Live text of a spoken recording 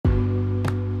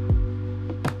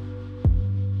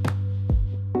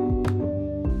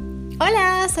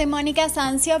Hola, soy Mónica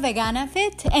Sancio, Vegana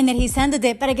Fit,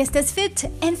 energizándote para que estés fit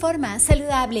en forma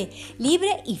saludable,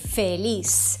 libre y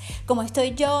feliz. Como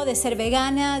estoy yo de ser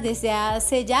vegana desde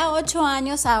hace ya 8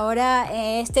 años, ahora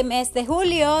este mes de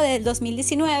julio del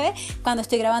 2019, cuando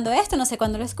estoy grabando esto, no sé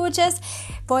cuándo lo escuches,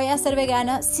 voy a ser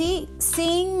vegana, sí,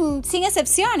 sin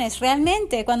excepciones,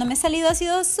 realmente. Cuando me he salido ha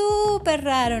sido súper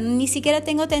raro, ni siquiera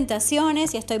tengo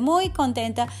tentaciones y estoy muy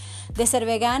contenta de ser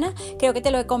vegana. Creo que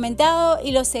te lo he comentado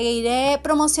y lo seguiré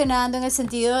promocionando en el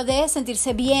sentido de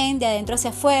sentirse bien de adentro hacia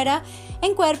afuera,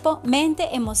 en cuerpo, mente,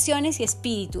 emociones y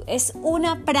espíritu. Es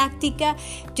una práctica,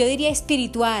 yo diría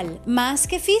espiritual, más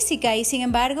que física, y sin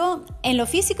embargo, en lo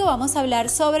físico vamos a hablar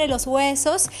sobre los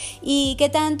huesos y qué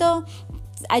tanto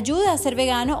ayuda a ser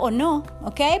vegano o no,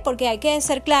 ¿ok? Porque hay que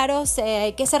ser claros,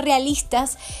 hay que ser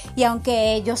realistas, y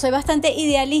aunque yo soy bastante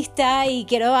idealista y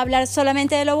quiero hablar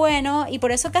solamente de lo bueno, y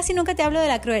por eso casi nunca te hablo de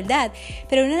la crueldad,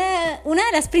 pero una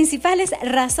de las principales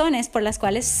razones por las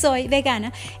cuales soy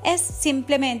vegana es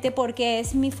simplemente porque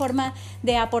es mi forma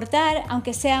de aportar,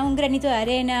 aunque sea un granito de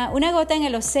arena, una gota en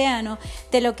el océano,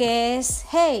 de lo que es,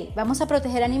 hey, vamos a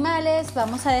proteger animales,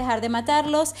 vamos a dejar de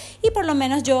matarlos, y por lo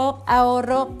menos yo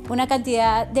ahorro una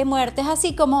cantidad de muertes,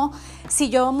 así como si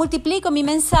yo multiplico mi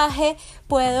mensaje,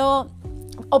 puedo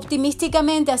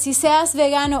optimísticamente, así seas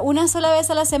vegano una sola vez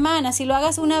a la semana, si lo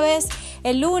hagas una vez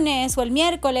el lunes o el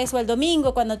miércoles o el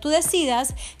domingo, cuando tú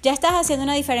decidas, ya estás haciendo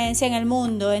una diferencia en el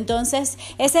mundo. Entonces,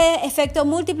 ese efecto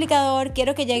multiplicador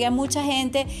quiero que llegue a mucha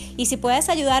gente, y si puedes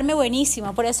ayudarme,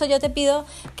 buenísimo. Por eso yo te pido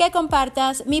que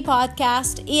compartas mi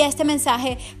podcast y este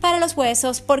mensaje para los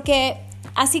huesos, porque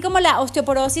así como la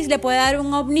osteoporosis le puede dar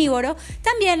un omnívoro,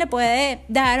 también le puede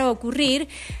dar o ocurrir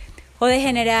o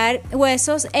degenerar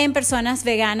huesos en personas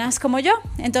veganas como yo.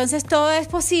 Entonces todo es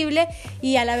posible,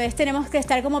 y a la vez tenemos que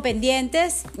estar como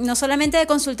pendientes, no solamente de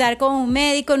consultar con un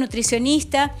médico,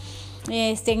 nutricionista,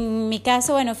 en mi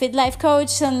caso, Fit Life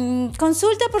Coach,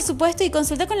 consulta por supuesto, y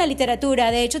consulta con la literatura.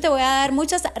 De hecho, te voy a dar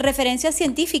muchas referencias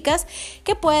científicas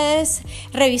que puedes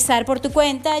revisar por tu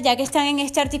cuenta, ya que están en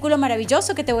este artículo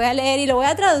maravilloso que te voy a leer, y lo voy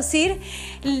a traducir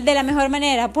de la mejor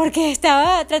manera, porque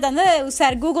estaba tratando de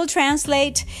usar Google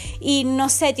Translate y no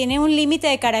sé, tiene un límite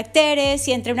de caracteres,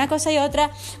 y entre una cosa y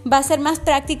otra va a ser más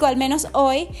práctico, al menos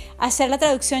hoy, hacer la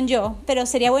traducción yo, pero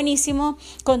sería buenísimo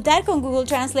contar con Google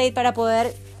Translate para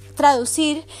poder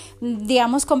traducir,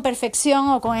 digamos, con perfección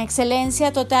o con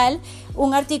excelencia total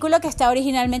un artículo que está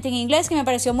originalmente en inglés, que me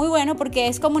pareció muy bueno porque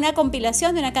es como una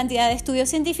compilación de una cantidad de estudios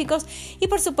científicos, y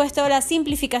por supuesto la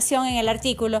simplificación en el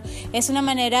artículo es una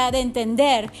manera de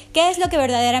entender qué es lo que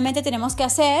verdaderamente tenemos que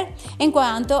hacer en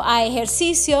cuanto a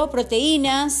ejercicio,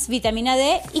 proteínas, vitamina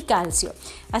D y calcio.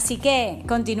 Así que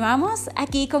continuamos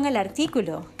aquí con el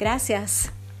artículo.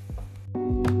 Gracias.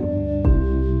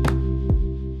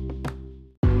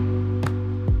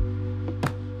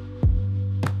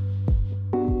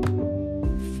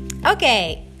 Ok,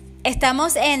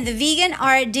 estamos en The Vegan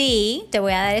RD, te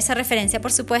voy a dar esa referencia,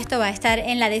 por supuesto, va a estar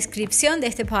en la descripción de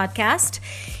este podcast,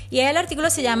 y el artículo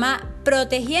se llama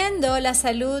Protegiendo la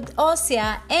salud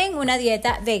ósea en una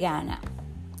dieta vegana.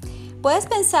 Puedes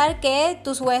pensar que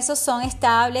tus huesos son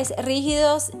estables,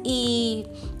 rígidos y,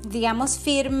 digamos,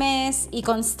 firmes y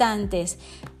constantes,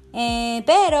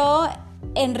 pero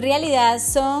en realidad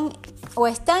son o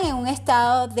están en un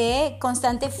estado de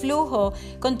constante flujo,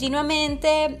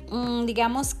 continuamente,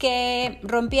 digamos que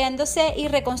rompiéndose y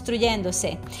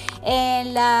reconstruyéndose.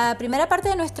 En la primera parte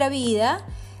de nuestra vida,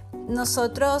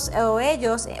 nosotros o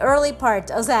ellos, early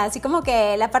part, o sea, así como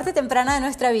que la parte temprana de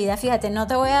nuestra vida, fíjate, no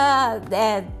te voy a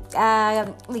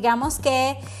digamos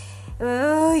que,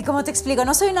 ¿cómo te explico?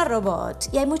 No soy una robot,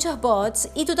 y hay muchos bots,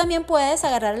 y tú también puedes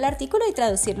agarrar el artículo y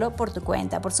traducirlo por tu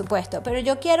cuenta, por supuesto, pero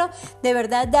yo quiero de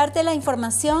verdad darte la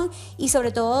información y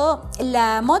sobre todo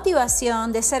la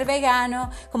motivación de ser vegano,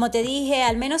 como te dije,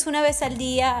 al menos una vez al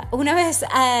día, una vez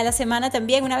a la semana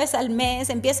también, una vez al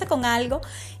mes, empieza con algo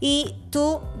y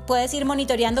tú puedes ir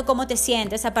monitoreando cómo te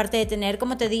sientes, aparte de tener,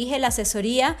 como te dije, la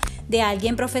asesoría de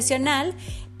alguien profesional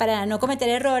para no cometer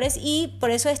errores. Y por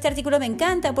eso este artículo me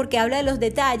encanta, porque habla de los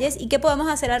detalles y qué podemos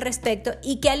hacer al respecto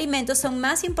y qué alimentos son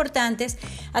más importantes,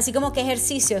 así como qué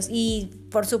ejercicios. Y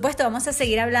por supuesto vamos a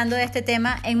seguir hablando de este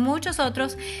tema en muchos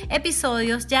otros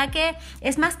episodios, ya que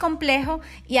es más complejo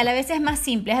y a la vez es más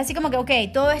simple. Es así como que, ok,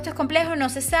 todo esto es complejo, no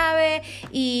se sabe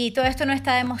y todo esto no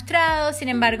está demostrado. Sin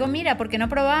embargo, mira, ¿por qué no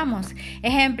probamos?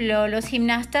 Ejemplo, los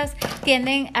gimnastas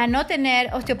tienden a no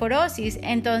tener osteoporosis.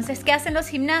 Entonces, ¿qué hacen los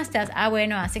gimnastas?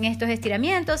 Bueno, hacen estos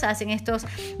estiramientos, hacen estos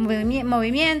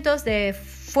movimientos de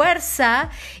fuerza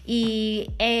y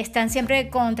están siempre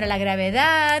contra la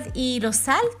gravedad y los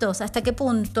saltos, ¿hasta qué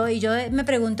punto? Y yo me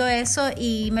pregunto eso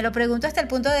y me lo pregunto hasta el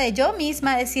punto de yo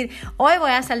misma decir, hoy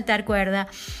voy a saltar cuerda.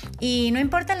 Y no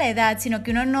importa la edad, sino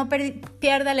que uno no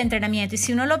pierda el entrenamiento. Y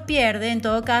si uno lo pierde, en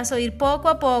todo caso, ir poco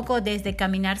a poco, desde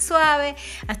caminar suave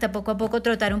hasta poco a poco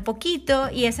trotar un poquito.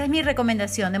 Y esa es mi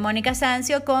recomendación de Mónica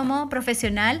Sanzio como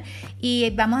profesional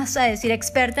y vamos a decir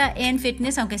experta en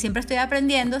fitness, aunque siempre estoy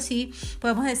aprendiendo, sí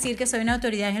podemos decir que soy una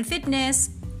autoridad en el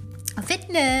fitness.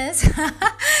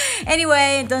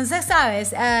 Anyway, entonces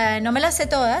sabes, no me las sé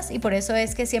todas y por eso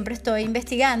es que siempre estoy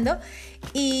investigando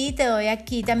y te doy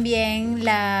aquí también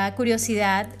la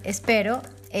curiosidad, espero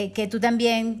que tú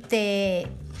también te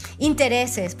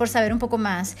intereses por saber un poco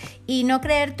más y no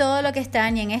creer todo lo que está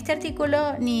ni en este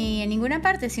artículo ni en ninguna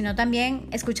parte, sino también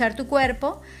escuchar tu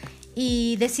cuerpo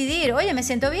y decidir, oye, me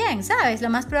siento bien, ¿sabes? Lo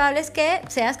más probable es que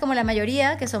seas como la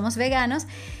mayoría, que somos veganos,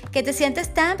 que te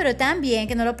sientes tan, pero tan bien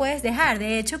que no lo puedes dejar.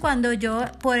 De hecho, cuando yo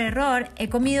por error he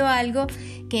comido algo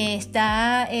que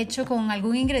está hecho con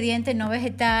algún ingrediente no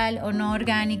vegetal o no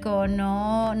orgánico o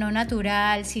no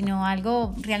natural, sino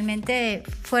algo realmente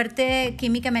fuerte,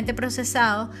 químicamente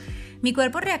procesado, mi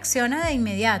cuerpo reacciona de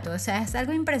inmediato, o sea, es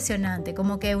algo impresionante,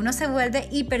 como que uno se vuelve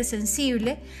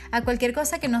hipersensible a cualquier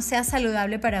cosa que no sea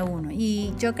saludable para uno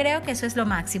y yo creo que eso es lo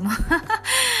máximo.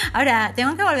 Ahora,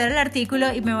 tengo que volver al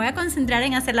artículo y me voy a concentrar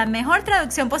en hacer la mejor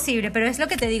traducción posible, pero es lo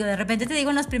que te digo, de repente te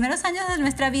digo en los primeros años de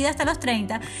nuestra vida hasta los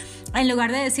 30, en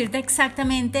lugar de decirte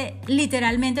exactamente,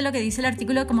 literalmente lo que dice el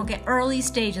artículo, como que early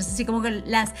stages, así como que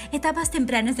las etapas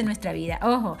tempranas de nuestra vida,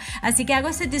 ojo, así que hago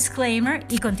ese disclaimer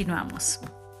y continuamos.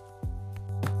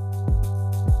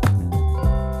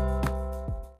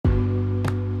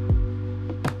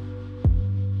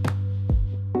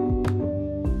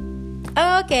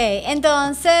 Ok,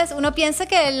 entonces uno piensa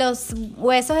que los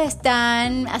huesos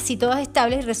están así todos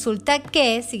estables y resulta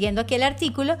que, siguiendo aquí el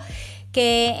artículo,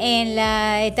 que en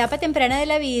la etapa temprana de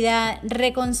la vida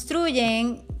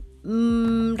reconstruyen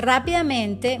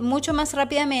rápidamente, mucho más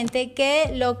rápidamente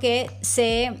que lo que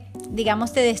se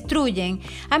destruyen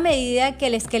a medida que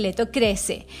el esqueleto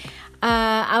crece.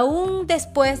 Aún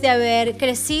después de haber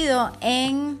crecido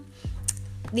en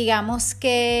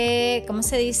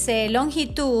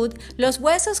longitud, los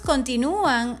huesos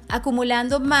continúan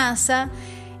acumulando masa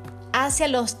hacia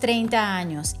los 30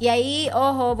 años. Y ahí,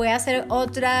 ojo, voy a hacer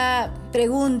otra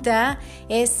pregunta.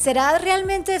 ¿Será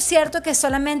realmente cierto que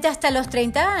solamente hasta los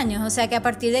 30 años? O sea, que a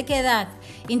partir de qué edad?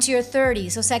 Into your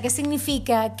 30s. O sea, ¿qué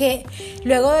significa? Que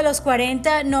luego de los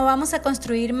 40 no vamos a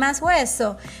construir más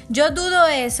hueso. Yo dudo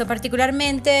eso.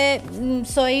 Particularmente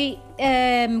soy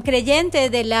creyente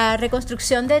de la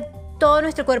reconstrucción de todo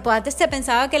nuestro cuerpo. Antes se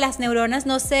pensaba que las neuronas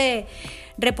no se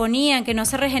reponían, que no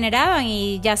se regeneraban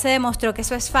y ya se demostró que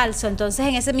eso es falso. Entonces,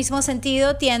 en ese mismo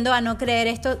sentido, tiendo a no creer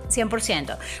esto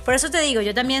 100%. Por eso te digo,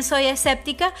 yo también soy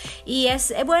escéptica y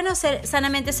es bueno ser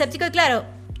sanamente escéptico y claro,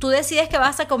 tú decides qué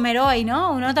vas a comer hoy,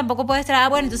 ¿no? Uno tampoco puede estar,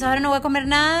 bueno, entonces ahora no voy a comer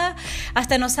nada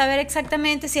hasta no saber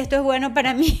exactamente si esto es bueno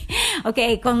para mí. Ok,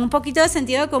 con un poquito de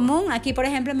sentido común, aquí por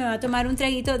ejemplo me voy a tomar un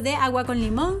traguito de agua con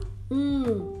limón.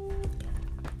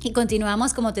 Y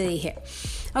continuamos como te dije.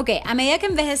 Ok, a medida que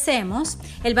envejecemos,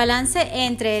 el balance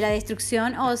entre la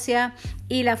destrucción ósea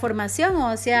y la formación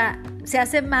ósea se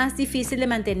hace más difícil de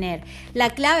mantener. La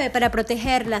clave para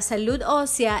proteger la salud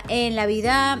ósea en la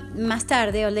vida más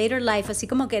tarde o later life, así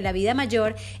como que la vida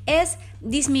mayor, es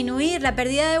disminuir la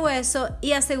pérdida de hueso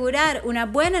y asegurar una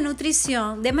buena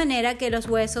nutrición de manera que los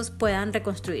huesos puedan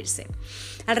reconstruirse.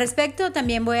 Al respecto,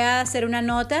 también voy a hacer una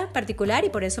nota particular y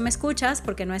por eso me escuchas,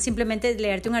 porque no es simplemente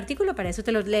leerte un artículo, para eso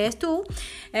te lo lees tú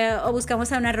o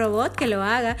buscamos a una robot que lo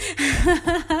haga.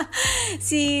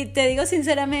 Sí, te digo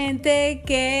sinceramente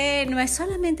que no es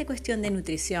solamente cuestión de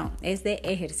nutrición, es de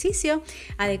ejercicio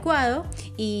adecuado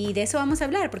y de eso vamos a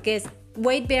hablar porque es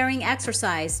weight bearing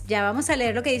exercise. Ya vamos a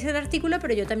leer lo que dice el artículo,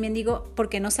 pero yo también digo, ¿por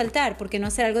qué no saltar? ¿Por qué no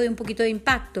hacer algo de un poquito de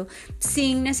impacto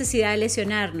sin necesidad de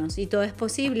lesionarnos? Y todo es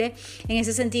posible en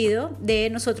ese sentido de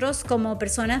nosotros como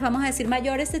personas, vamos a decir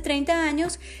mayores de 30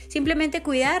 años, simplemente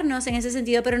cuidarnos en ese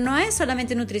sentido, pero no es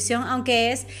solamente nutrición,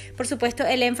 aunque es, por supuesto,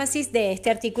 el énfasis de este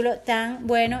artículo tan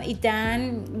bueno y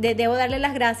debo darle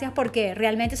las gracias porque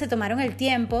realmente se tomaron el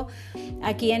tiempo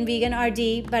aquí en Vegan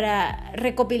RD para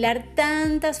recopilar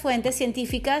tantas fuentes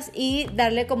científicas y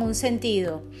darle como un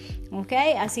sentido, ¿ok?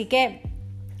 Así que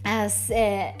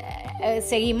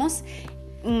seguimos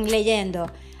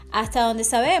leyendo. Hasta donde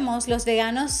sabemos, los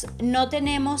veganos no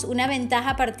tenemos una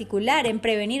ventaja particular en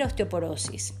prevenir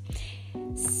osteoporosis.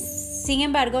 Sin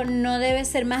embargo, no debe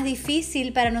ser más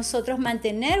difícil para nosotros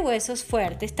mantener huesos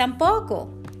fuertes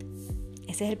tampoco.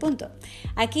 Ese es el punto.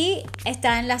 Aquí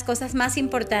están las cosas más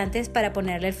importantes para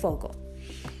ponerle el foco.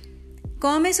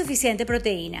 Come suficiente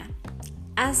proteína.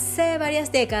 Hace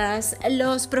varias décadas,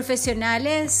 los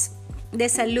profesionales de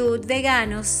salud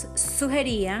veganos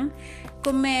sugerían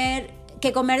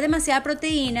que comer demasiada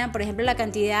proteína, por ejemplo la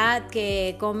cantidad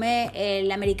que come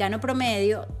el americano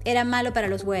promedio, era malo para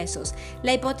los huesos.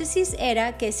 La hipótesis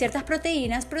era que ciertas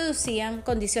proteínas producían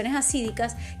condiciones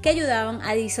acídicas que ayudaban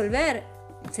a disolver,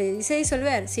 ¿se dice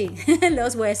disolver? Sí,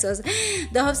 los huesos.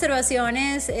 Dos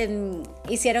observaciones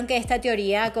hicieron que esta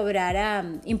teoría cobrara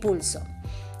impulso.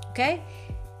 ¿Ok?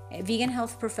 Vegan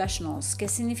Health Professionals. ¿Qué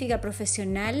significa?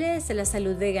 Profesionales de la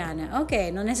salud vegana. Ok,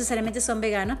 no necesariamente son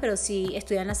veganos, pero sí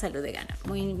estudian la salud vegana.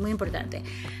 Muy, muy importante.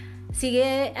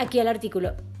 Sigue aquí el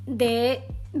artículo de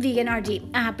Vegan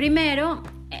RG. Primero,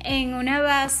 en una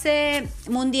base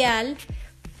mundial,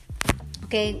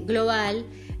 global,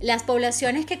 las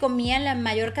poblaciones que comían la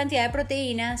mayor cantidad de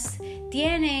proteínas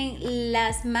tienen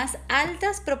las más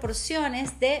altas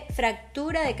proporciones de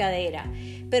fractura de cadera.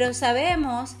 Pero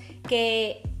sabemos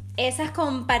que esas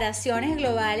comparaciones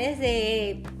globales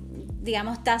de,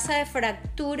 digamos, tasa de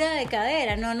fractura de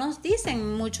cadera no nos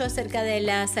dicen mucho acerca de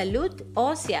la salud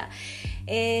ósea.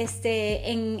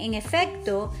 En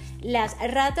efecto, las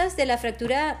ratas de la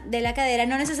fractura de la cadera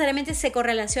no necesariamente se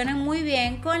correlacionan muy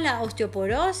bien con la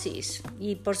osteoporosis.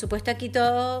 Y por supuesto aquí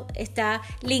todo está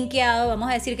linkeado,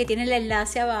 vamos a decir que tiene el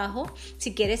enlace abajo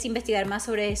si quieres investigar más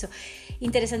sobre eso.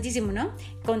 Interesantísimo, ¿no?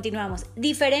 Continuamos.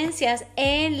 Diferencias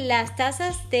en las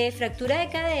tasas de fractura de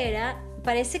cadera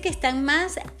parece que están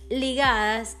más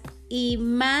ligadas y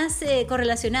más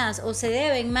correlacionadas o se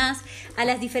deben más a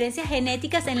las diferencias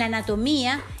genéticas en la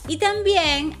anatomía y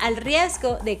también al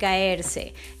riesgo de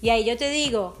caerse. Y ahí yo te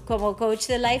digo, como coach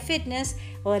de Life Fitness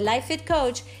o el Life Fit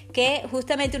Coach, que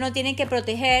justamente uno tiene que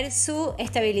proteger su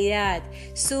estabilidad,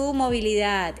 su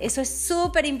movilidad. Eso es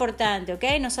súper importante, ¿ok?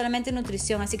 No solamente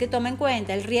nutrición, así que toma en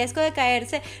cuenta, el riesgo de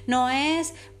caerse no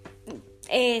es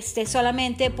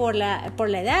solamente por la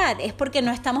edad, es porque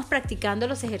no estamos practicando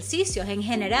los ejercicios en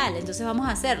general, entonces vamos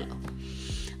a hacerlo.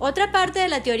 Otra parte de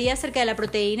la teoría acerca de la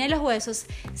proteína y los huesos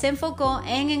se enfocó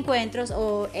en encuentros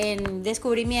o en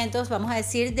descubrimientos, vamos a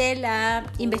decir, de la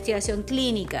investigación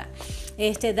clínica.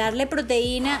 Darle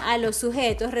proteína a los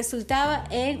sujetos resultaba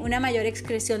en una mayor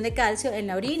excreción de calcio en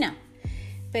la orina.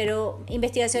 Pero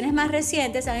investigaciones más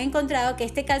recientes han encontrado que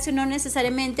este calcio no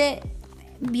necesariamente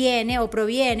viene o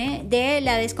proviene de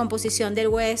la descomposición del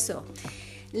hueso.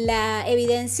 La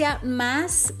evidencia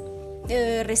más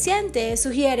reciente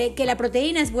sugiere que la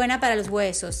proteína es buena para los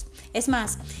huesos. Es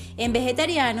más, en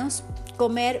vegetarianos,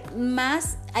 comer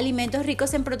más alimentos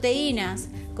ricos en proteínas,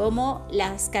 como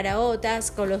las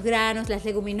caraotas, con los granos, las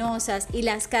leguminosas y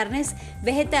las carnes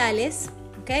vegetales,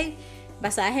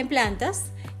 basadas en plantas,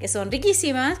 que son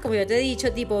riquísimas, como yo te he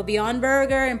dicho, tipo Beyond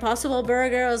Burger, Impossible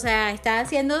Burger, o sea, está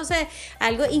haciéndose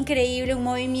algo increíble, un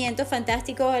movimiento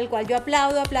fantástico, el cual yo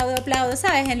aplaudo,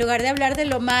 ¿sabes? En lugar de hablar de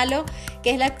lo malo, que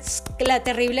es la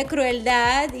terrible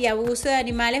crueldad y abuso de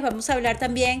animales, vamos a hablar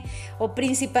también, o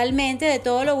principalmente, de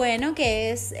todo lo bueno,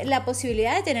 que es la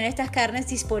posibilidad de tener estas carnes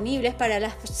disponibles para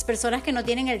las personas que no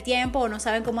tienen el tiempo o no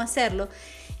saben cómo hacerlo.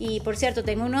 Y por cierto,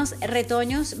 tengo unos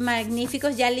retoños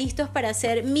magníficos ya listos para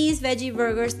hacer mis veggie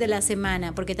burgers de la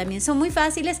semana, porque también son muy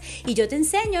fáciles y yo te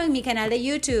enseño en mi canal de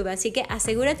YouTube, así que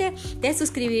asegúrate de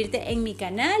suscribirte en mi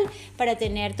canal para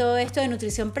tener todo esto de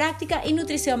nutrición práctica y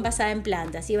nutrición basada en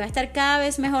plantas. Y va a estar cada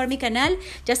vez mejor mi canal,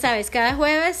 ya sabes, cada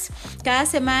jueves, cada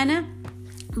semana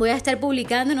voy a estar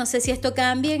publicando, no sé si esto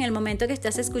cambie en el momento que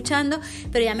estás escuchando,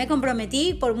 pero ya me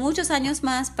comprometí por muchos años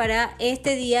más para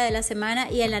este día de la semana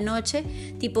y en la noche,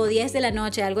 tipo 10 de la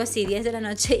noche, algo así, 10 de la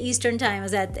noche Eastern Time, o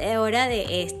sea, hora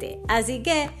de este. Así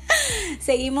que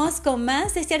seguimos con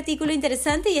más de este artículo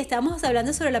interesante y estamos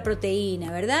hablando sobre la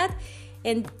proteína, ¿verdad?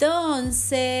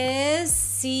 Entonces,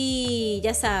 sí,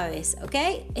 ya sabes, ¿ok?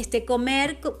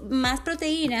 Comer más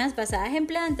proteínas basadas en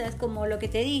plantas, como lo que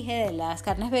te dije de las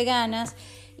carnes veganas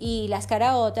y las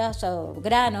caraotas, o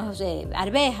granos,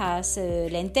 arvejas,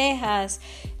 lentejas,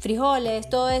 frijoles,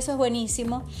 todo eso es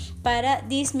buenísimo para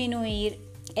disminuir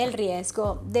el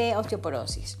riesgo de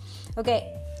osteoporosis. ¿Ok?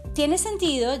 Tiene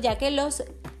sentido, ya que los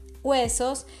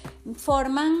huesos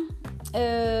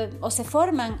se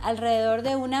forman alrededor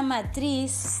de una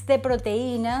matriz de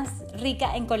proteínas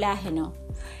rica en colágeno.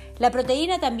 La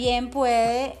proteína también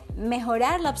puede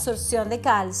mejorar la absorción de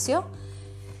calcio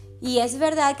y es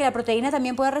verdad que la proteína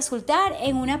también puede resultar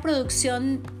en una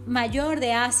producción mayor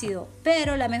de ácido,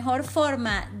 pero la mejor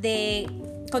forma de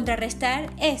contrarrestar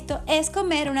esto es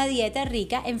comer una dieta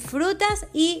rica en frutas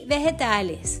y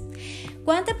vegetales.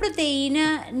 ¿Cuánta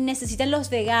proteína necesitan los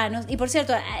veganos? Y por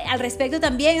cierto, al respecto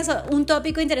también es un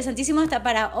tópico interesantísimo hasta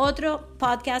para otro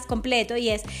podcast completo, y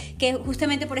es que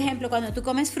justamente, por ejemplo, cuando tú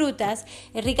comes frutas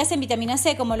ricas en vitamina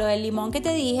C, como lo del limón que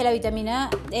te dije, la vitamina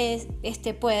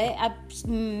puede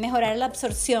mejorar la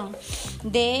absorción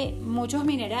de muchos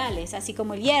minerales, así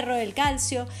como el hierro, el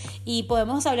calcio, y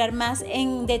podemos hablar más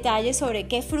en detalle sobre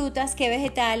qué frutas, qué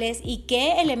vegetales y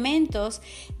qué elementos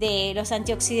de los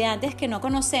antioxidantes que no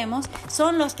conocemos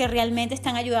son los que realmente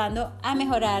están ayudando a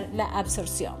mejorar la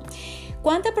absorción.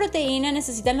 ¿Cuánta proteína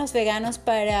necesitan los veganos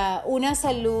para una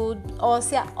salud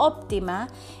ósea óptima?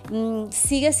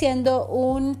 Sigue siendo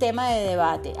un tema de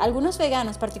debate. Algunos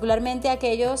veganos, particularmente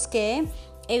aquellos que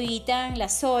evitan la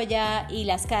soya y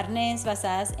las carnes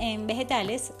basadas en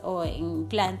vegetales o en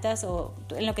plantas, o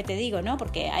en lo que te digo, ¿no?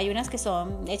 Porque hay unas que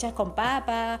son hechas con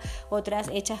papa, otras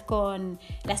hechas con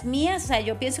las mías. O sea,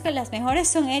 yo pienso que las mejores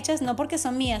son hechas no porque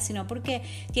son mías, sino porque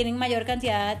tienen mayor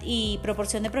cantidad y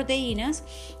proporción de proteínas.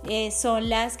 Son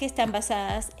las que están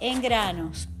basadas en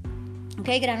granos.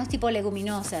 Okay, granos tipo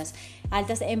leguminosas,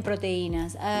 altas en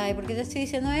proteínas. Ay, ¿por qué te estoy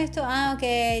diciendo esto?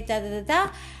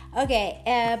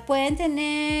 Pueden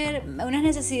tener unas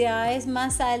necesidades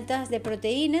más altas de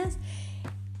proteínas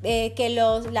que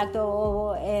los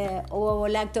lacto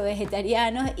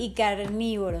vegetarianos y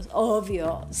carnívoros,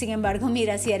 obvio. Sin embargo,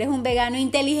 mira, si eres un vegano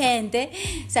inteligente,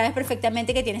 sabes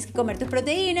perfectamente que tienes que comer tus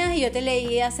proteínas, y yo te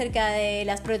leí acerca de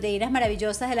las proteínas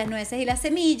maravillosas de las nueces y las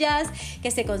semillas que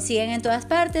se consiguen en todas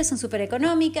partes, son súper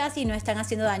económicas y no están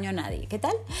haciendo daño a nadie, ¿qué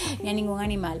tal? Ni a ningún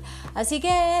animal. Así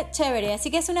que chévere,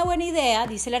 así que es una buena idea,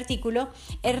 dice el artículo,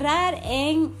 errar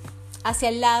hacia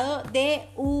el lado de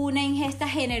una ingesta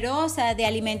generosa de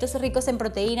alimentos ricos en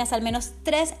proteínas, al menos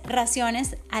 3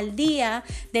 raciones al día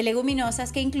de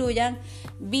leguminosas que incluyan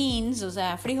beans, o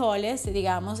sea, frijoles,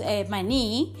 digamos,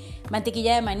 maní,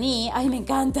 mantequilla de maní. Ay, me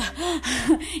encanta.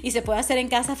 Y se puede hacer en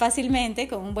casa fácilmente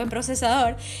con un buen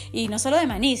procesador, y no solo de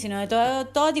maní, sino de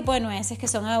todo tipo de nueces que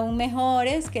son aún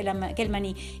mejores que el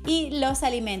maní, y los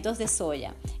alimentos de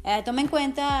soya. Toma en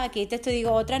cuenta, aquí te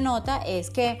digo otra nota,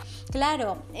 es que,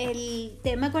 claro, el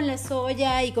tema con la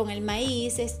soya y con el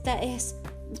maíz es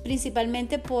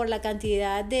principalmente por la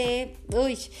cantidad de...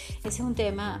 ese es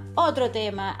otro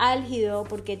tema álgido,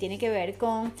 porque tiene que ver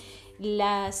con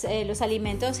los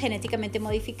alimentos genéticamente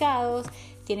modificados,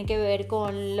 tiene que ver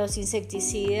con los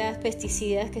insecticidas,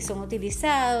 pesticidas que son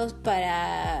utilizados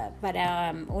para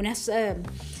unas...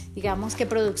 digamos que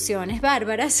producciones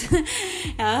bárbaras.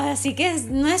 Así que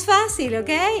no es fácil, ¿ok?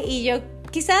 Y yo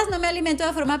quizás no me alimento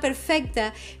de forma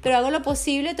perfecta, pero hago lo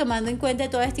posible tomando en cuenta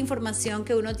toda esta información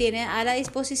que uno tiene a la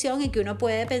disposición y que uno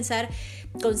puede pensar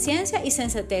con ciencia y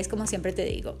sensatez, como siempre te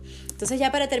digo. Entonces,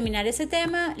 ya para terminar ese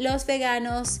tema, los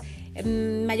veganos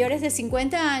mayores de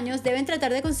 50 años deben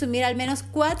tratar de consumir al menos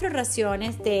 4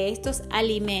 raciones de estos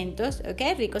alimentos,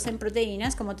 ¿okay? Ricos en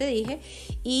proteínas, como te dije,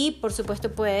 y por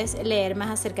supuesto puedes leer más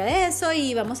acerca de eso,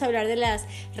 y vamos a hablar de las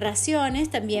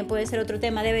raciones, también puede ser otro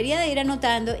tema. Debería de ir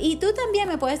anotando, y tú también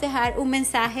me puedes dejar un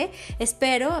mensaje,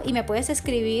 espero, y me puedes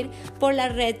escribir por la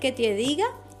red que te diga.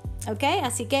 ¿Ok?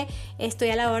 Así que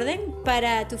estoy a la orden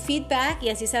para tu feedback, y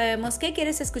así sabemos qué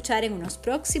quieres escuchar en unos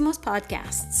próximos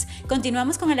podcasts.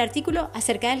 Continuamos con el artículo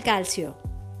acerca del calcio.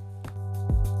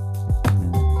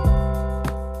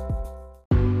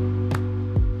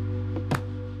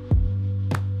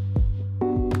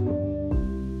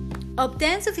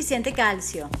 Obtén suficiente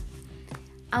calcio.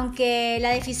 Aunque la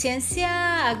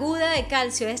deficiencia aguda de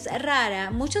calcio es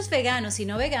rara, muchos veganos y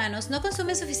no veganos no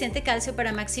consumen suficiente calcio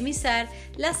para maximizar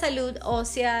la salud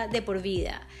ósea de por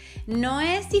vida. No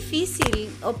es difícil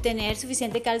obtener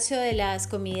suficiente calcio de las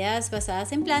comidas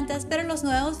basadas en plantas, pero los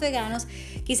nuevos veganos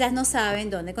quizás no saben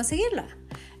dónde conseguirla.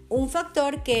 Un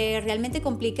factor que realmente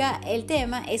complica el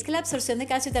tema es que la absorción de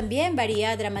calcio también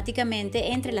varía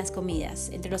dramáticamente entre las comidas,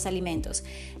 entre los alimentos.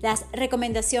 Las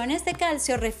recomendaciones de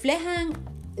calcio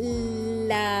reflejan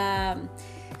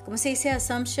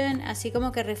assumption, así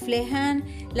como que reflejan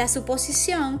la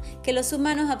suposición que los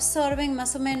humanos absorben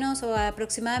más o menos o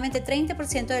aproximadamente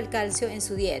 30% del calcio en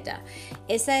su dieta.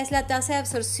 Esa es la tasa de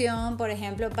absorción, por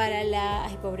ejemplo, para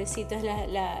pobrecitos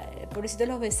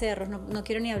los becerros, no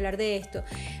quiero ni hablar de esto.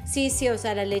 Sí, o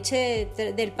sea, la leche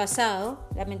del pasado,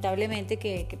 lamentablemente,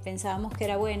 que pensábamos que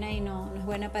era buena, y no es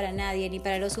buena para nadie, ni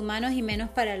para los humanos y menos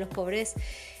para los pobres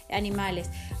animales.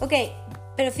 Ok,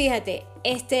 pero fíjate,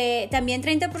 también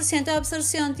 30% de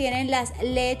absorción tienen las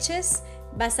leches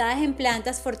basadas en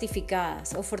plantas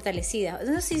fortificadas o fortalecidas.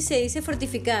 Eso sí se dice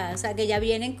fortificadas, o sea, que ya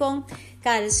vienen con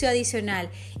calcio adicional,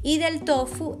 y del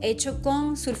tofu hecho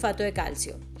con sulfato de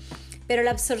calcio. pero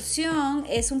la absorción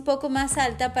es un poco más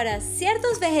alta para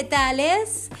ciertos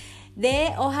vegetales de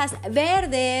hojas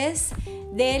verdes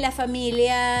de la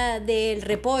familia del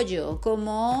repollo,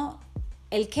 como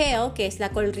el kale, que es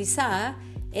la col rizada,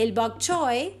 el bok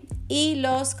choy y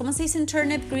los, ¿cómo se dicen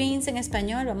turnip greens en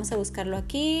español? Vamos a buscarlo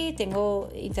aquí. Tengo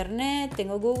internet,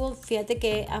 tengo Google. Fíjate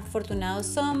qué afortunados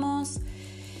somos.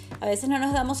 A veces no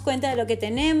nos damos cuenta de lo que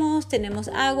tenemos. Tenemos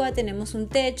agua, tenemos un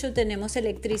techo, tenemos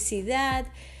electricidad.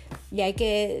 Y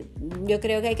yo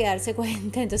creo que hay que darse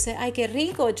cuenta. Entonces, ay, qué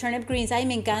rico, turnip greens, ay,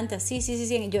 me encanta. Sí.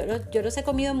 Yo los he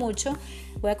comido mucho.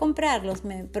 Voy a comprarlos,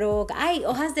 me provoca. Ay,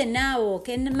 hojas de nabo,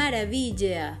 qué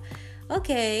maravilla. Ok,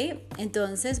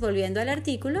 entonces volviendo al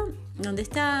artículo, ¿dónde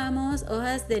estábamos?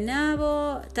 Hojas de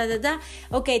nabo,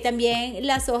 Ok, también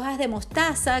las hojas de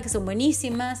mostaza, que son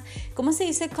buenísimas. ¿Cómo se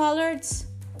dice collards?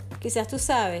 Quizás tú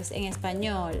sabes en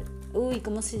español. Uy,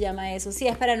 ¿cómo se llama eso? Sí,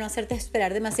 es para no hacerte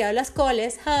esperar demasiado las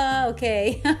coles. Ok.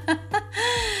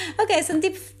 Ok, son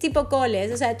tipo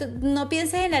coles. O sea, tú no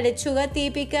pienses en la lechuga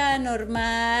típica,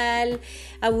 normal,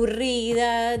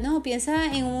 aburrida. No, piensa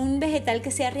en un vegetal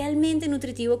que sea realmente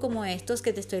nutritivo como estos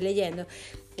que te estoy leyendo.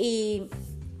 Y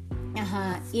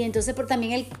entonces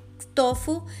también el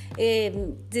tofu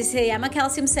se llama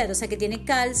calcium set, o sea que tiene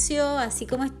calcio, así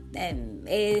como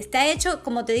está hecho,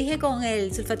 como te dije, con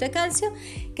el sulfato de calcio,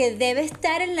 que debe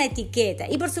estar en la etiqueta.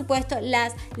 Y por supuesto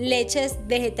las leches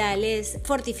vegetales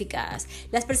fortificadas.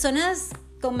 Las personas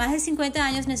con más de 50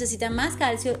 años necesitan más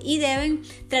calcio y deben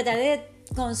tratar de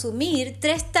consumir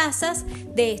 3 tazas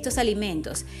de estos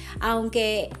alimentos,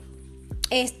 aunque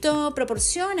esto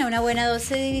proporciona una buena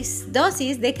dosis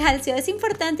de calcio. Es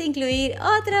importante incluir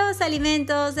otros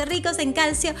alimentos ricos en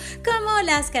calcio como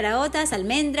las caraotas,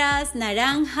 almendras,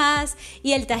 naranjas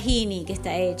y el tahini, que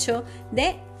está hecho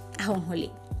de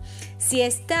ajonjolí. Si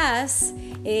estás,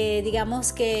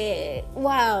 digamos que,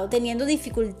 teniendo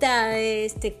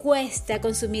dificultades, te cuesta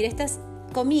consumir estas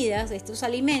comidas, estos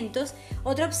alimentos,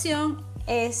 otra opción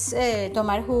es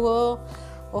tomar jugo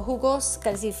o jugos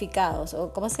calcificados,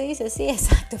 o ¿cómo se dice? Sí,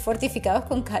 exacto, fortificados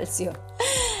con calcio.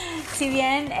 Si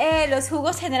bien los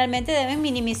jugos generalmente deben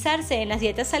minimizarse en las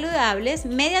dietas saludables,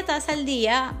 media taza al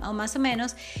día o más o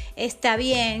menos está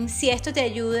bien si esto te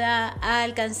ayuda a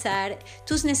alcanzar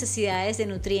tus necesidades de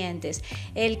nutrientes.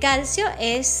 El calcio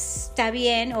está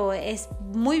bien o es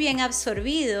muy bien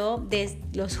absorbido de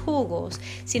los jugos.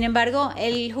 Sin embargo,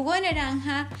 el jugo de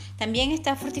naranja también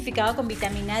está fortificado con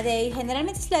vitamina D y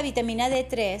generalmente es la vitamina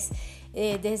D3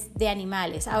 de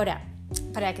animales. Ahora,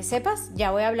 para que sepas,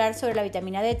 ya voy a hablar sobre la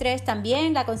vitamina D3.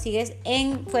 También la consigues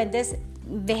en fuentes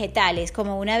vegetales,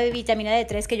 como una vitamina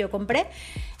D3 que yo compré,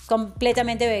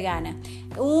 completamente vegana.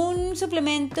 Un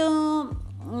suplemento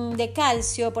de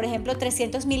calcio, por ejemplo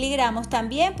 300 miligramos,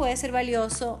 también puede ser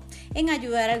valioso en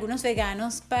ayudar a algunos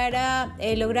veganos para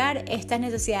lograr estas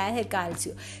necesidades de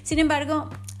calcio. Sin embargo,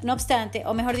 no obstante,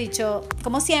 o mejor dicho,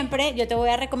 como siempre, yo te voy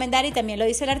a recomendar, y también lo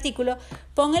dice el artículo,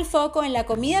 pon el foco en la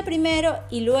comida primero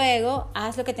y luego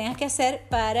haz lo que tengas que hacer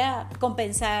para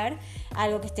compensar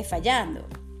algo que esté fallando.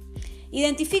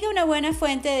 Identifica una buena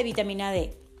fuente de vitamina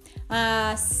D.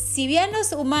 Si bien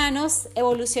los humanos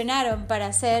evolucionaron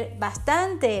para ser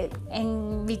bastante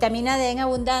en vitamina D en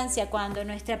abundancia cuando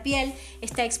nuestra piel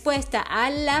está expuesta a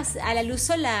la luz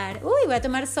solar, voy a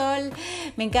tomar sol,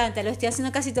 me encanta, lo estoy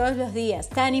haciendo casi todos los días,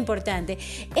 tan importante.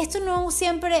 Esto no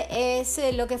siempre es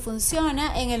lo que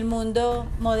funciona en el mundo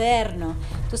moderno.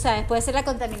 Tú sabes, puede ser la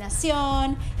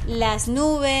contaminación, las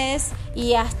nubes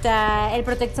y hasta el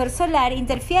protector solar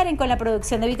interfieren con la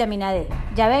producción de vitamina D.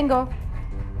 Ya vengo.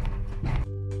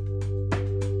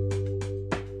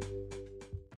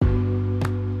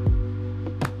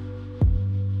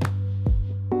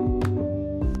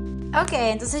 Ok,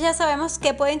 entonces ya sabemos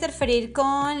que puede interferir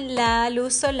con la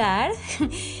luz solar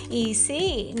y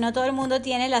sí, no todo el mundo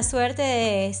tiene la suerte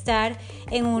de estar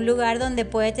en un lugar donde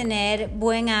puede tener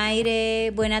buen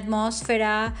aire, buena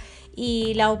atmósfera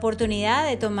y la oportunidad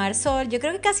de tomar sol. Yo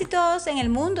creo que casi todos en el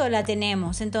mundo la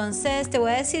tenemos. Entonces te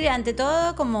voy a decir, ante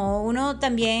todo, como uno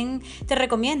también te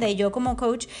recomienda, y yo como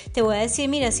coach te voy a decir,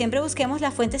 mira, siempre busquemos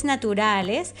las fuentes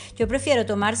naturales. Yo prefiero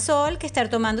tomar sol que estar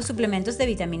tomando suplementos de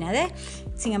vitamina D.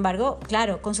 Sin embargo,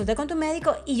 claro, consulta con tu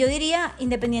médico, y yo diría,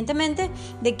 independientemente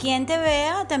de quién te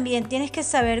vea, también tienes que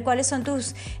saber cuáles son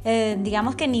tus,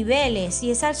 digamos que niveles,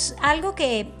 y es algo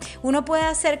que uno puede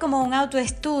hacer como un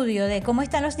autoestudio de cómo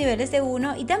están los niveles de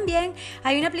uno. Y también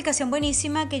hay una aplicación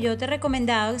buenísima que yo te he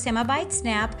recomendado que se llama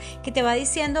BiteSnap, que te va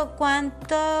diciendo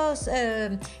cuántos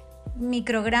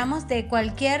microgramos de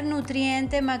cualquier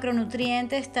nutriente,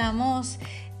 macronutriente estamos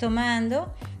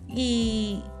tomando,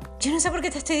 y Yo no sé por qué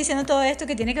te estoy diciendo todo esto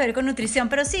que tiene que ver con nutrición,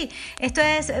 pero sí, esto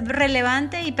es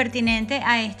relevante y pertinente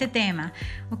a este tema,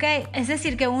 ¿ok? Es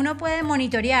decir, que uno puede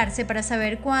monitorearse para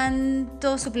saber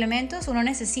cuántos suplementos uno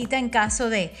necesita en caso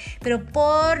de, pero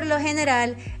por lo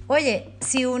general, oye,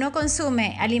 si uno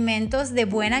consume alimentos de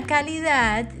buena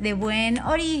calidad, de buen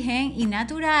origen y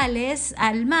naturales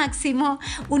al máximo,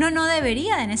 uno no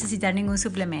debería de necesitar ningún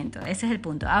suplemento. Ese es el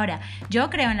punto. Ahora, yo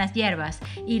creo en las hierbas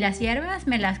y las hierbas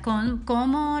me las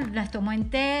como, las tomo en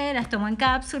té, las tomo en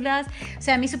cápsulas. O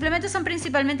sea, mis suplementos son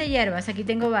principalmente hierbas. Aquí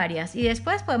tengo varias. Y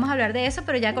después podemos hablar de eso,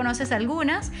 pero ya conoces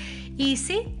algunas. Y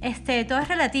sí, todo es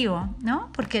relativo, ¿no?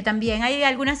 Porque también hay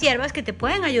algunas hierbas que te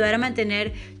pueden ayudar a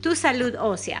mantener tu salud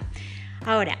ósea.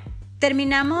 Ahora,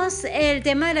 ¿terminamos el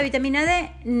tema de la vitamina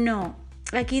D? No.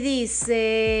 Aquí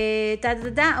dice,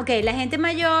 ok, la gente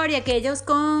mayor y aquellos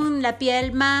con la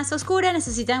piel más oscura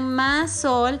necesitan más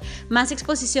sol, más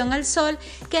exposición al sol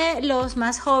que los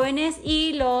más jóvenes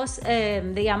y los,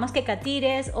 digamos que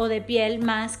catires o de piel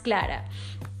más clara.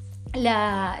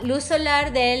 La luz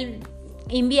solar del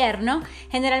invierno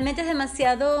generalmente es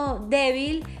demasiado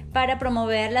débil para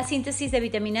promover la síntesis de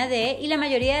vitamina D y la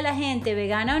mayoría de la gente,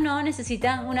 vegana o no,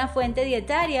 necesitan una fuente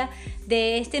dietaria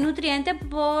de este nutriente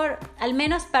por al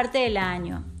menos parte del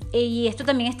año. Y esto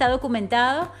también está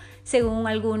documentado según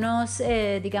algunos,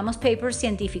 papers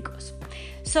científicos.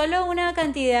 Solo una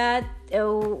cantidad,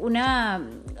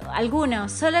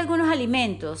 solo algunos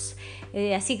alimentos,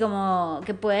 así como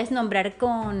que puedes nombrar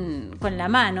con la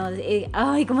mano.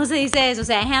 ¿Cómo se dice eso? O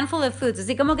sea, handful of foods.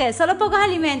 Así como que solo pocos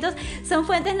alimentos son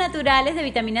fuentes naturales de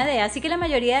vitamina D. Así que la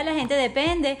mayoría de la gente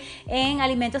depende en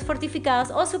alimentos fortificados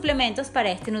o suplementos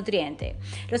para este nutriente.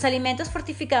 Los alimentos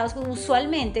fortificados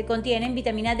usualmente contienen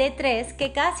vitamina D3,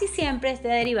 que casi siempre está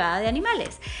derivada de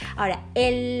animales. Ahora,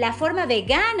 la forma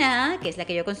vegana, que es la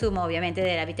que yo consumo obviamente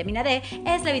de la vitamina D,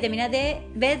 es la vitamina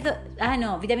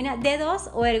vitamina D2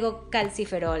 o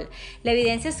ergocalciferol. La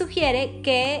evidencia sugiere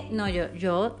que,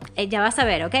 ya vas a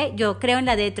ver, ¿ok? Yo creo en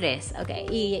la D3,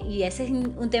 ¿ok? Y ese es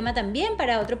un tema también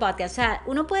para otro podcast. O sea,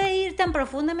 uno puede ir tan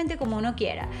profundamente como uno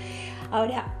quiera.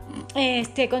 Ahora,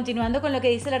 continuando con lo que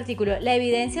dice el artículo, la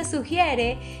evidencia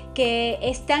sugiere que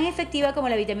es tan efectiva como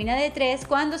la vitamina D3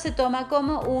 cuando se toma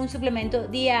como un suplemento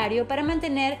diario para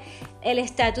mantener el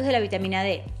estatus de la vitamina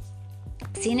D.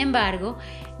 Sin embargo,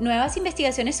 nuevas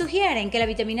investigaciones sugieren que la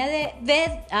vitamina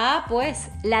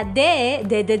la D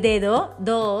de dedo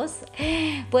 2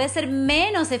 puede ser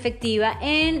menos efectiva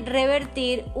en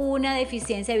revertir una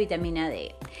deficiencia de vitamina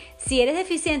D. Si eres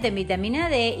deficiente en vitamina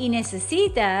D y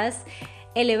necesitas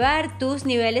elevar tus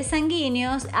niveles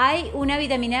sanguíneos, hay una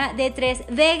vitamina D3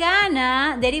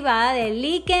 vegana derivada del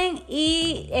líquen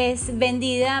y es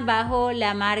vendida bajo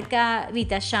la marca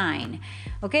VitaShine.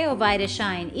 ¿Ok? O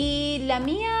VitaShine. Y la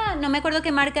mía, no me acuerdo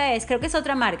qué marca es, creo que es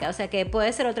otra marca, o sea que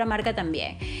puede ser otra marca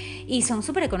también. Y son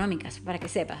súper económicas, para que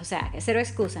sepas, o sea, que cero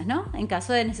excusas, ¿no? En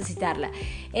caso de necesitarla.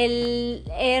 El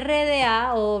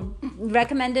RDA o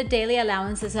Recommended Daily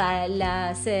Allowance, o sea,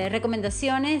 las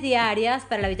recomendaciones diarias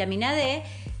para la vitamina D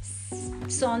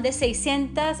son de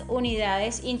 600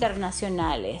 unidades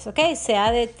internacionales, ¿ok?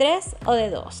 Sea de 3 o de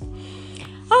 2.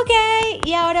 Ok,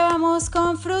 y ahora vamos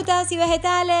con frutas y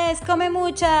vegetales. Come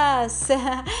muchas.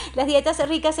 Las dietas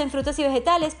ricas en frutas y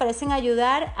vegetales parecen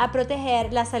ayudar a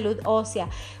proteger la salud ósea.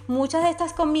 Muchas de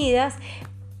estas comidas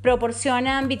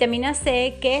proporcionan vitamina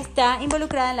C, que está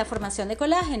involucrada en la formación de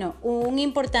colágeno, un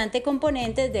importante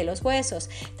componente de los huesos.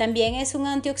 También es un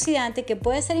antioxidante que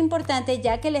puede ser importante,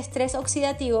 ya que el estrés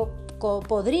oxidativo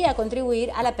podría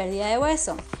contribuir a la pérdida de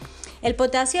hueso. El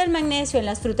potasio y el magnesio en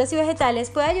las frutas y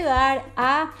vegetales puede ayudar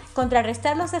a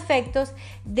contrarrestar los efectos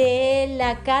de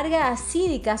la carga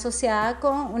acídica asociada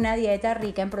con una dieta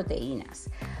rica en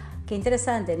proteínas. Qué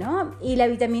interesante, ¿no? Y la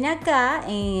vitamina K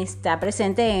está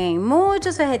presente en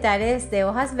muchos vegetales de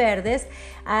hojas verdes.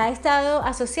 Ha estado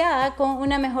asociada con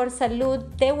una mejor salud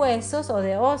de huesos o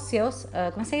de óseos,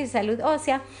 salud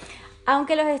ósea,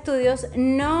 aunque los estudios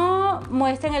no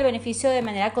muestran el beneficio de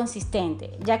manera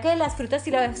consistente, ya que las frutas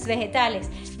y los vegetales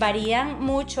varían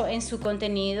mucho en su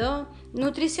contenido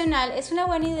nutricional. Es una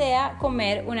buena idea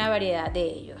comer una variedad de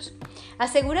ellos.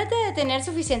 Asegúrate de tener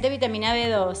suficiente vitamina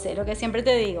B12, lo que siempre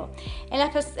te digo. En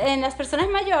las personas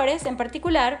mayores, en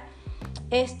particular,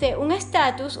 un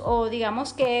estatus o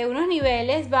digamos que unos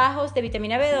niveles bajos de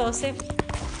vitamina B12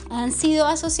 han sido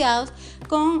asociados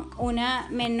con una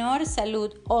menor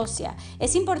salud ósea.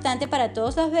 Es importante para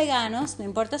todos los veganos, no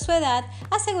importa su edad,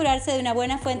 asegurarse de una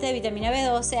buena fuente de vitamina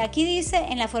B12. Aquí dice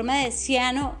en la forma de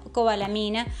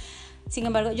cianocobalamina, Sin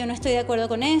embargo, yo no estoy de acuerdo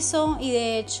con eso y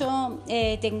de hecho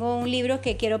tengo un libro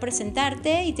que quiero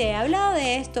presentarte y te he hablado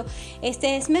de esto.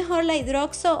 ¿Es mejor la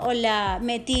hidroxo o la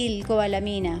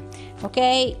metilcobalamina? ¿Ok?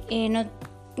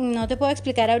 No te puedo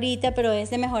explicar ahorita, pero es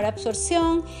de mejor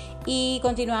absorción. Y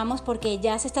continuamos porque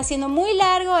ya se está haciendo muy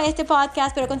largo este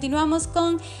podcast, pero continuamos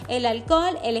con el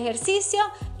alcohol, el ejercicio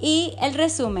y el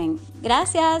resumen.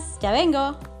 Gracias, ya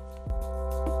vengo.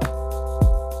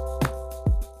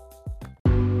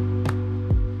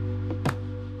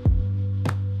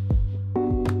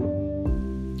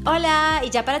 Hola,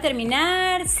 y ya para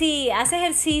terminar, si haces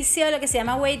ejercicio, lo que se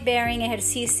llama weight bearing,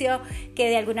 ejercicio que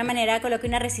de alguna manera coloque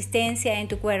una resistencia en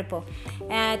tu cuerpo.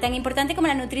 Tan importante como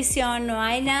la nutrición, no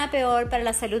hay nada peor para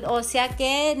la salud ósea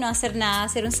que no hacer nada,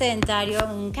 ser un sedentario,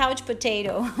 un couch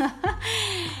potato.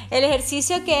 El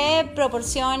ejercicio que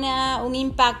proporciona un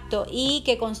impacto y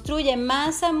que construye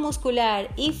masa muscular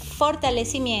y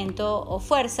fortalecimiento o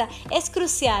fuerza es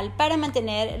crucial para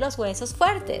mantener los huesos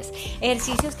fuertes.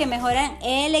 Ejercicios que mejoran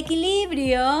el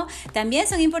equilibrio también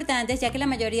son importantes, ya que la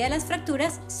mayoría de las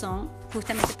fracturas son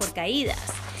justamente por caídas.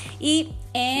 Y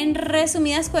en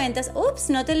resumidas cuentas,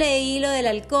 no te leí lo del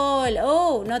alcohol.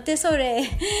 No te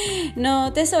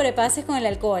sobrepases con el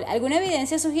alcohol. Alguna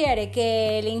evidencia sugiere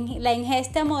que la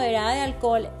ingesta moderada de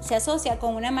alcohol se asocia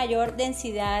con una mayor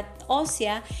densidad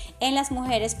ósea en las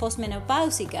mujeres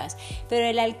posmenopáusicas, pero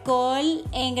el alcohol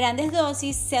en grandes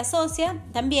dosis se asocia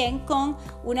también con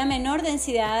una menor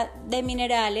densidad de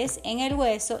minerales en el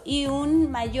hueso y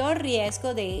un mayor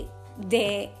riesgo de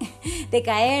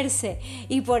caerse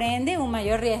y por ende un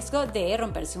mayor riesgo de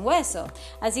romperse un hueso.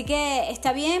 Así que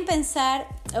está bien pensar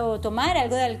o tomar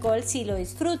algo de alcohol si lo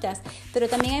disfrutas, pero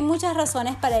también hay muchas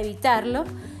razones para evitarlo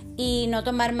y no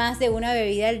tomar más de una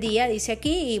bebida al día, dice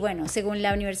aquí. Y bueno, según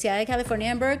la Universidad de California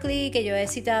en Berkeley, que yo he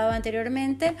citado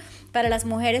anteriormente, para las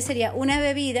mujeres sería una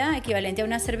bebida equivalente a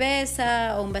una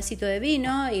cerveza o un vasito de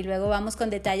vino, y luego vamos con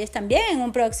detalles también en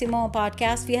un próximo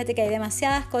podcast. Fíjate que hay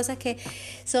demasiadas cosas que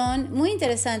son muy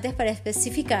interesantes para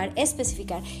especificar,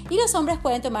 y los hombres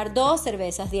pueden tomar 2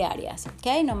 cervezas diarias,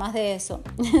 ¿ok? No más de eso,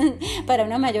 para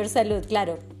una mayor salud,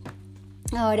 claro.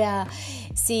 Ahora,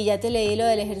 sí, ya te leí lo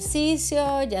del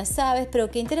ejercicio, ya sabes,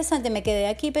 pero qué interesante, me quedé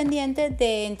aquí pendiente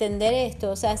de entender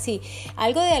esto. O sea, sí,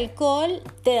 algo de alcohol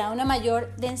te da una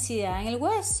mayor densidad en el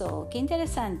hueso, qué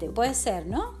interesante, puede ser,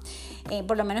 ¿no?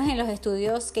 Por lo menos en los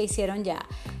estudios que hicieron ya.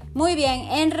 Muy bien,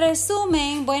 en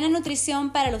resumen, buena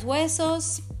nutrición para los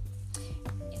huesos.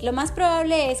 Lo más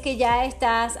probable es que ya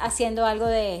estás haciendo algo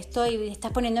de esto y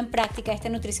estás poniendo en práctica esta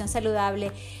nutrición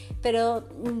saludable, pero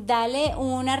dale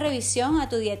una revisión a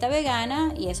tu dieta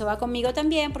vegana, y eso va conmigo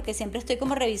también porque siempre estoy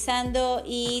como revisando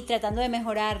y tratando de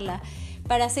mejorarla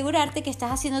para asegurarte que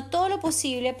estás haciendo todo lo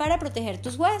posible para proteger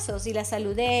tus huesos y la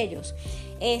salud de ellos.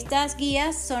 Estas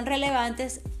guías son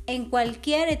relevantes en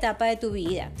cualquier etapa de tu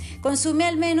vida. Consume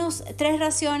al menos 3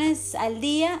 raciones al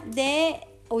día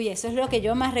eso es lo que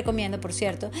yo más recomiendo, por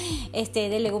cierto,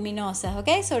 de leguminosas,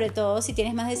 ¿ok? Sobre todo si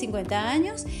tienes más de 50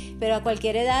 años, pero a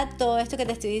cualquier edad, todo esto que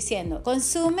te estoy diciendo.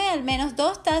 Consume al menos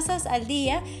 2 tazas al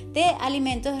día de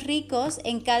alimentos ricos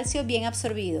en calcio bien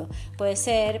absorbido. Puede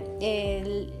ser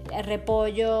el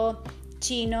repollo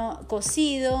chino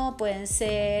cocido, pueden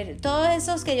ser todos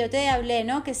esos que yo te hablé,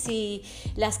 ¿no? Que si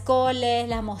las coles,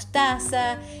 la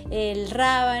mostaza, el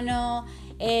rábano,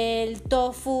 el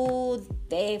tofu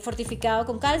fortificado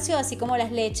con calcio, así como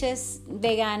las leches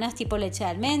veganas tipo leche de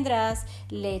almendras,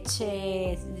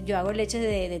 yo hago leches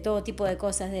de todo tipo de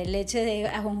cosas, de leche de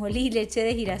ajonjolí, leche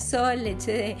de girasol,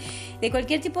 leche de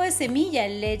cualquier tipo de semilla,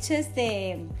 leches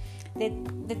de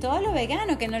todo lo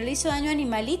vegano, que no le hizo daño a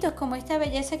animalitos, como esta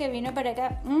belleza que vino para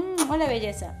acá. Hola,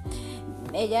 belleza.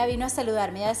 Ella vino a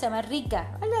saludarme, ella se llama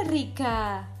Rica. Hola,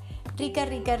 Rica.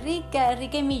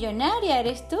 Rica y millonaria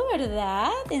eres tú, ¿verdad?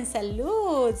 En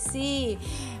salud, sí.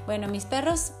 Bueno, mis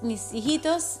perros, mis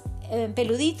hijitos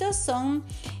peluditos son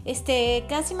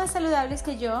casi más saludables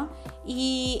que yo,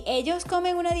 y ellos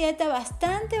comen una dieta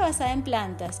bastante basada en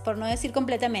plantas, por no decir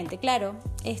completamente, claro.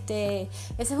 Ese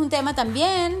es un tema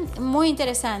también muy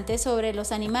interesante sobre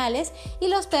los animales, y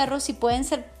los perros sí pueden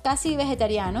ser casi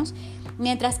vegetarianos,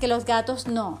 mientras que los gatos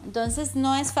no. Entonces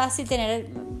no es fácil tener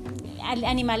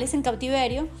animales en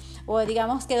cautiverio o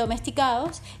digamos que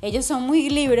domesticados. Ellos son muy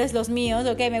libres, los míos,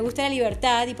 me gusta la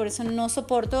libertad y por eso no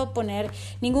soporto poner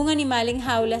ningún animal en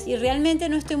jaulas, y realmente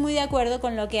no estoy muy de acuerdo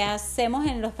con lo que hacemos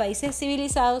en los países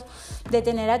civilizados de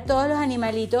tener a todos los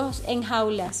animalitos en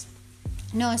jaulas.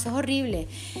 No, eso es horrible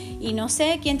y no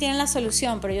sé quién tiene la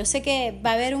solución, pero yo sé que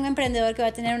va a haber un emprendedor que va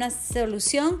a tener una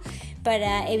solución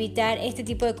para evitar este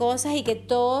tipo de cosas, y que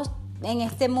todos en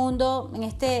este mundo, en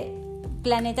este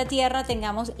planeta Tierra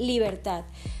tengamos libertad.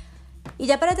 Y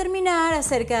ya para terminar,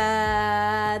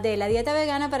 acerca de la dieta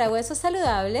vegana para huesos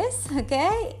saludables, ¿ok?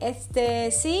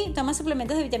 Sí, toma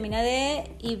suplementos de vitamina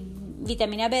D y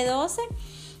vitamina B12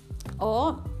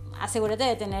 o asegúrate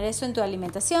de tener eso en tu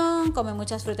alimentación, come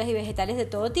muchas frutas y vegetales de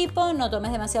todo tipo, no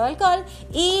tomes demasiado alcohol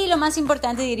y lo más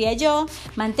importante diría yo,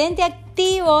 mantente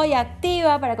activo y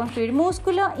activa para construir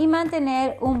músculo y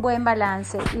mantener un buen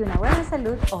balance y una buena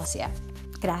salud ósea.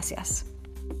 Gracias.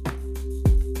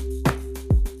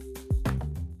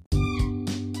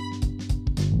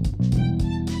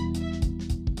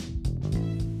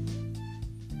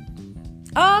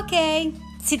 Ok,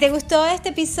 si te gustó este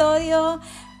episodio,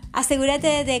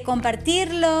 asegúrate de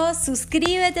compartirlo,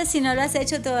 suscríbete si no lo has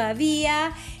hecho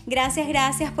todavía.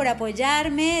 Gracias por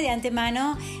apoyarme. De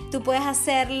antemano, tú puedes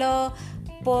hacerlo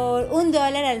por $1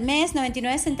 al mes,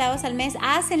 99 centavos al mes,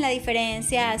 hacen la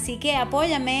diferencia, así que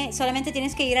apóyame. Solamente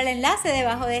tienes que ir al enlace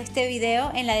debajo de este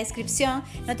video en la descripción.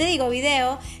 No te digo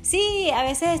video, sí, a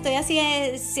veces estoy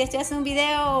haciendo un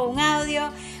video o un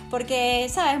audio, porque,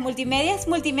 ¿sabes? Multimedia es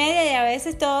multimedia y a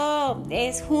veces todo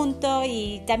es junto,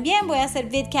 y también voy a hacer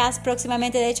vidcast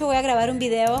próximamente. De hecho, voy a grabar un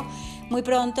video muy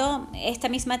pronto, esta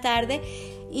misma tarde,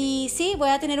 y sí, voy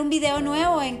a tener un video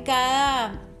nuevo en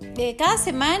cada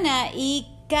semana y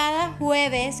cada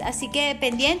jueves, así que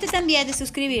pendiente también de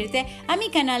suscribirte a mi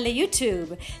canal de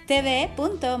YouTube,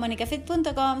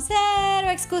 tv.monicafit.com. Cero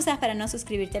excusas para no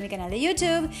suscribirte a mi canal de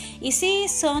YouTube. Y sí,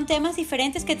 son temas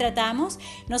diferentes que tratamos,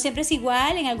 no siempre es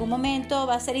igual, en algún momento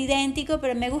va a ser idéntico,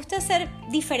 pero me gusta ser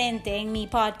diferente en mi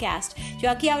podcast.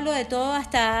 Yo aquí hablo de todo,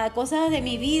 hasta cosas de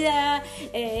mi vida,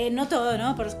 no todo,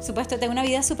 ¿no? Por supuesto, tengo una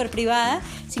vida súper privada,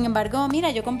 sin embargo,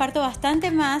 mira, yo comparto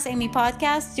bastante más en mi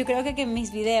podcast, yo creo que en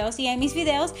mis videos, y en mis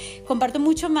videos comparto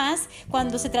mucho más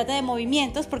cuando se trata de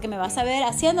movimientos, porque me vas a ver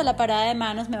haciendo la parada de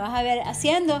manos, me vas a ver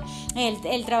haciendo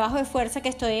el trabajo de fuerza que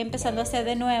estoy empezando a hacer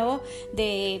de nuevo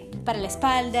para la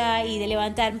espalda y de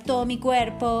levantar todo mi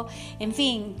cuerpo. En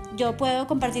fin, yo puedo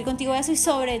compartir contigo eso, y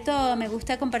sobre todo me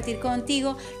gusta compartir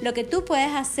contigo lo que tú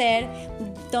puedes hacer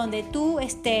donde tú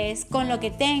estés, con lo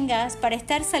que tengas, para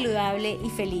estar saludable y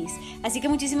feliz. Así que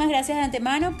muchísimas gracias de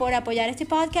antemano por apoyar este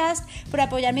podcast, por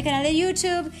apoyar mi canal de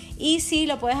YouTube, y sí,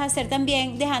 lo puedes hacer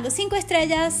también dejando 5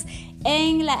 estrellas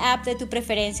en la app de tu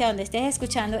preferencia donde estés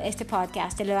escuchando este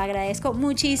podcast. Te lo agradezco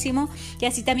muchísimo, y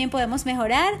así también podemos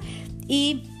mejorar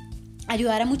y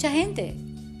ayudar a mucha gente.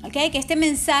 Okay, que este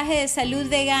mensaje de salud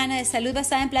vegana, de salud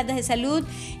basada en plantas, de salud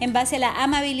en base a la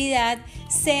amabilidad,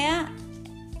 sea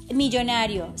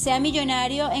millonario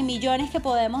en millones que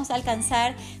podemos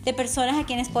alcanzar, de personas a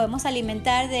quienes podemos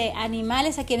alimentar, de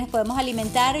animales a quienes podemos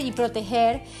alimentar y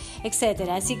proteger,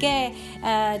 etcétera. Así que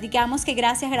digamos que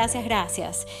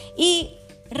gracias. Y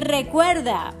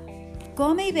recuerda,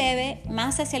 come y bebe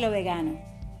más hacia lo vegano.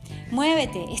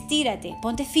 Muévete, estírate,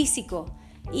 ponte físico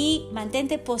y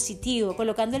mantente positivo,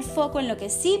 colocando el foco en lo que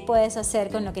sí puedes hacer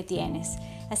con lo que tienes.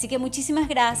 Así que muchísimas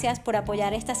gracias por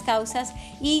apoyar estas causas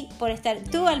y por estar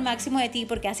tú al máximo de ti,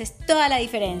 porque haces toda la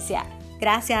diferencia.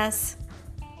 Gracias.